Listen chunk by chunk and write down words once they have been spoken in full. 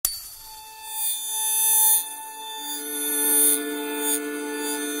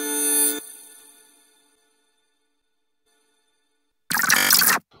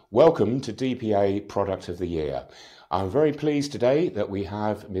Welcome to DPA Product of the Year. I'm very pleased today that we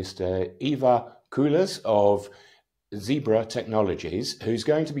have Mr. Ivar Keulers of Zebra Technologies, who's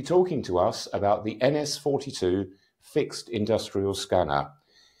going to be talking to us about the NS42 fixed industrial scanner.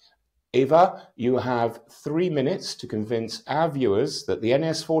 Ivar, you have 3 minutes to convince our viewers that the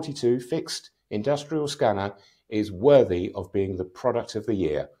NS42 fixed industrial scanner is worthy of being the product of the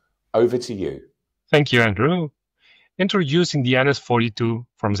year. Over to you. Thank you, Andrew. Introducing the NS42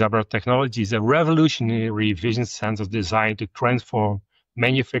 from Zebra Technologies, a revolutionary vision sensor designed to transform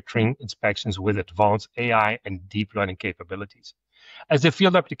manufacturing inspections with advanced AI and deep learning capabilities. As the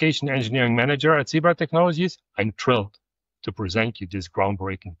field application engineering manager at Zebra Technologies, I'm thrilled to present you this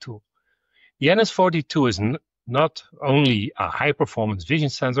groundbreaking tool. The NS42 is not only a high-performance vision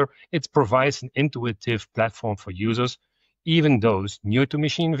sensor, it provides an intuitive platform for users, even those new to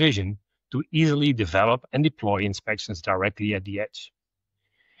machine vision, to easily develop and deploy inspections directly at the edge.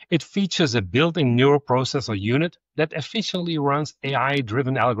 It features a built-in neural processor unit that efficiently runs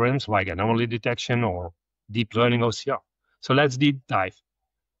AI-driven algorithms like anomaly detection or deep learning OCR. So let's deep dive.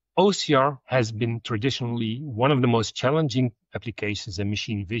 OCR has been traditionally one of the most challenging applications in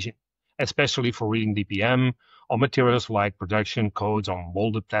machine vision, especially for reading DPM or materials like production codes on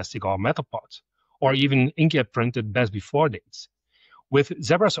molded plastic or metal parts, or even inkjet printed best before dates. With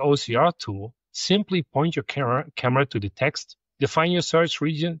Zebra's OCR tool, simply point your camera to the text, define your search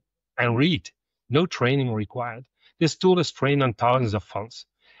region, and read. No training required. This tool is trained on thousands of fonts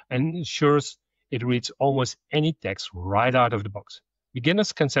and ensures it reads almost any text right out of the box.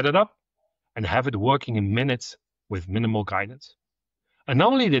 Beginners can set it up and have it working in minutes with minimal guidance.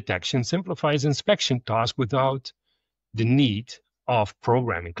 Anomaly detection simplifies inspection tasks without the need of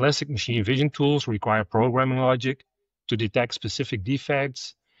programming. Classic machine vision tools require programming logic to detect specific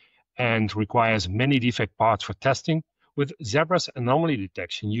defects and requires many defect parts for testing. With Zebra's anomaly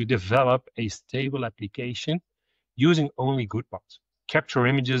detection, you develop a stable application using only good parts. Capture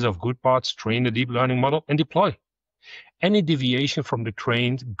images of good parts, train the deep learning model, and deploy. Any deviation from the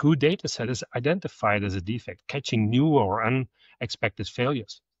trained good data set is identified as a defect, catching new or unexpected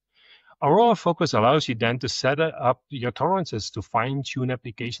failures. Aurora Focus allows you then to set up your tolerances to fine-tune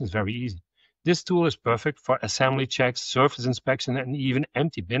applications very easy. This tool is perfect for assembly checks, surface inspection, and even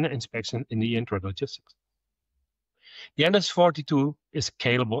empty bin inspection in the intralogistics. The NS42 is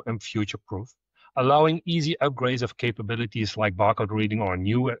scalable and future-proof, allowing easy upgrades of capabilities like barcode reading or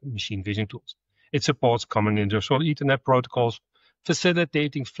new machine vision tools. It supports common industrial Ethernet protocols,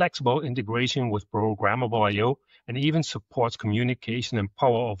 facilitating flexible integration with programmable I/O, and even supports communication and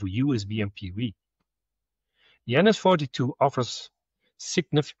power over USB and PV. The NS42 offers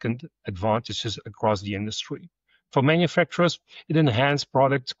significant advantages across the industry. For manufacturers, it enhances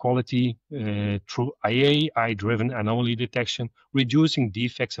product quality through AI-driven anomaly detection, reducing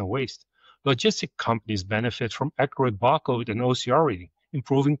defects and waste. Logistic companies benefit from accurate barcode and OCR reading,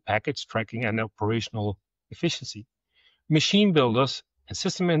 improving package tracking and operational efficiency. Machine builders and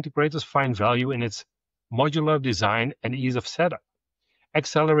system integrators find value in its modular design and ease of setup,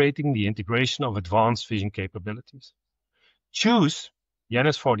 accelerating the integration of advanced vision capabilities. Choose the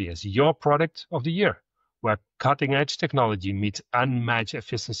NS40 as your product of the year, where cutting-edge technology meets unmatched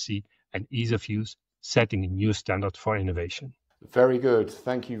efficiency and ease of use, setting a new standard for innovation. Very good.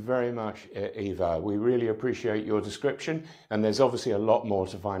 Thank you very much, Ivar. We really appreciate your description, and there's obviously a lot more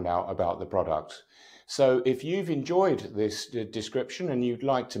to find out about the product. So if you've enjoyed this description and you'd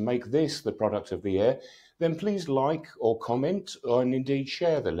like to make this the product of the year, then please like or comment and indeed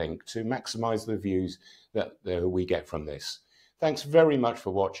share the link to maximize the views that we get from this. Thanks very much for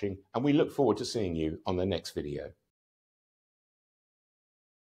watching, and we look forward to seeing you on the next video.